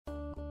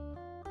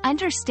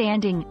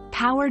Understanding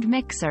powered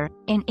mixer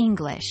in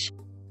English.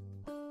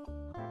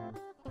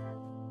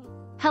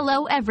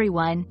 Hello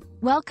everyone,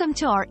 welcome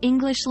to our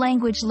English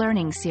language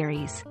learning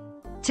series.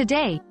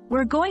 Today,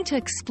 we're going to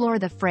explore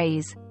the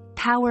phrase,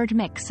 powered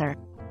mixer.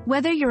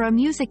 Whether you're a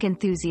music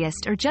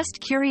enthusiast or just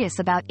curious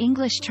about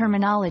English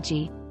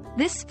terminology,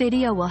 this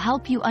video will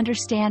help you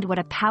understand what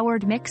a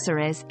powered mixer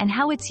is and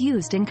how it's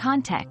used in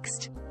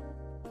context.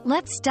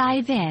 Let's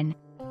dive in.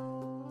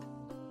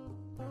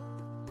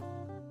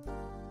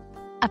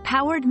 A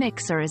powered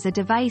mixer is a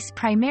device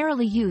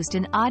primarily used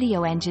in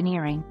audio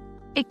engineering.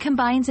 It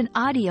combines an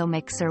audio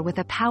mixer with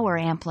a power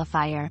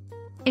amplifier.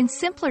 In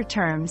simpler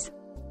terms,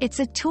 it's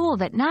a tool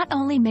that not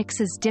only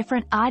mixes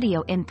different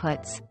audio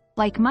inputs,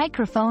 like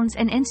microphones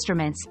and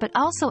instruments, but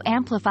also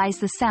amplifies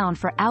the sound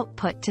for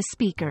output to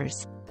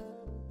speakers.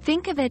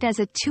 Think of it as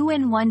a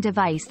two-in-one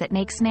device that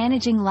makes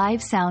managing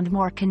live sound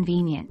more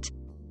convenient.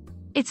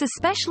 It's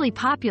especially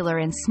popular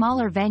in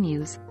smaller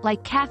venues,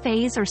 like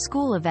cafes or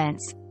school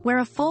events, where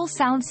a full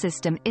sound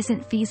system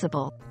isn't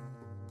feasible.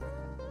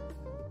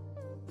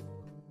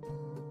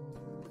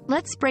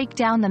 Let's break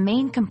down the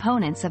main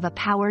components of a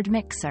powered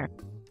mixer.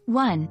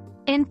 1.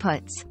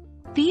 Inputs.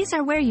 These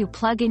are where you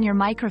plug in your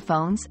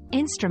microphones,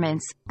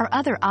 instruments, or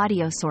other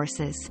audio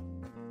sources.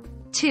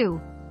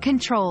 2.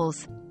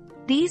 Controls.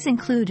 These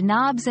include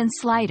knobs and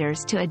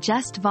sliders to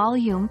adjust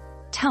volume,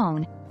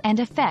 tone, and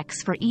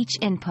effects for each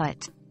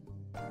input.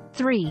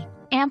 3.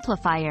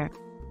 Amplifier.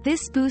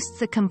 This boosts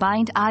the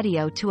combined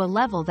audio to a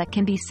level that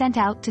can be sent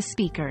out to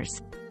speakers.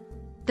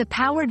 The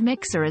powered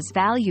mixer is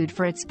valued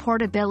for its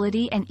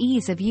portability and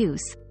ease of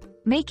use,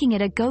 making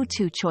it a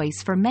go-to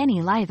choice for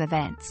many live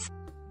events.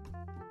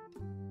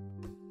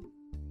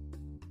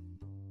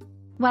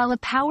 While a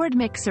powered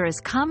mixer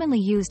is commonly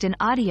used in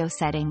audio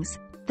settings,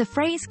 the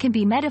phrase can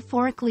be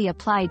metaphorically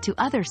applied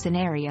to other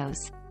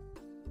scenarios.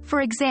 For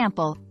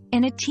example,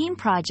 in a team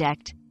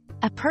project,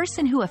 a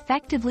person who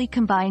effectively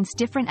combines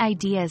different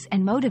ideas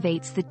and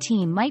motivates the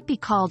team might be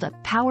called a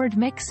powered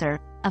mixer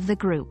of the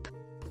group.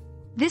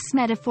 This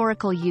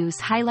metaphorical use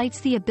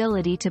highlights the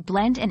ability to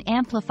blend and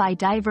amplify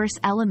diverse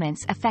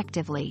elements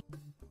effectively.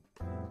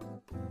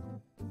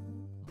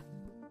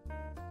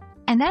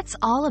 And that's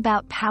all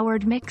about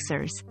powered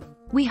mixers.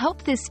 We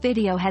hope this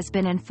video has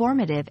been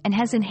informative and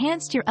has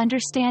enhanced your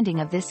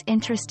understanding of this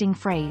interesting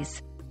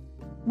phrase.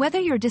 Whether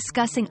you're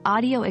discussing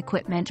audio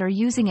equipment or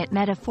using it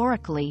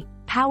metaphorically,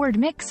 powered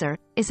mixer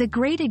is a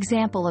great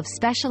example of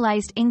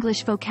specialized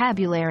English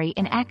vocabulary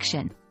in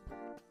action.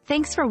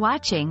 Thanks for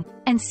watching,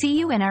 and see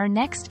you in our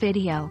next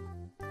video.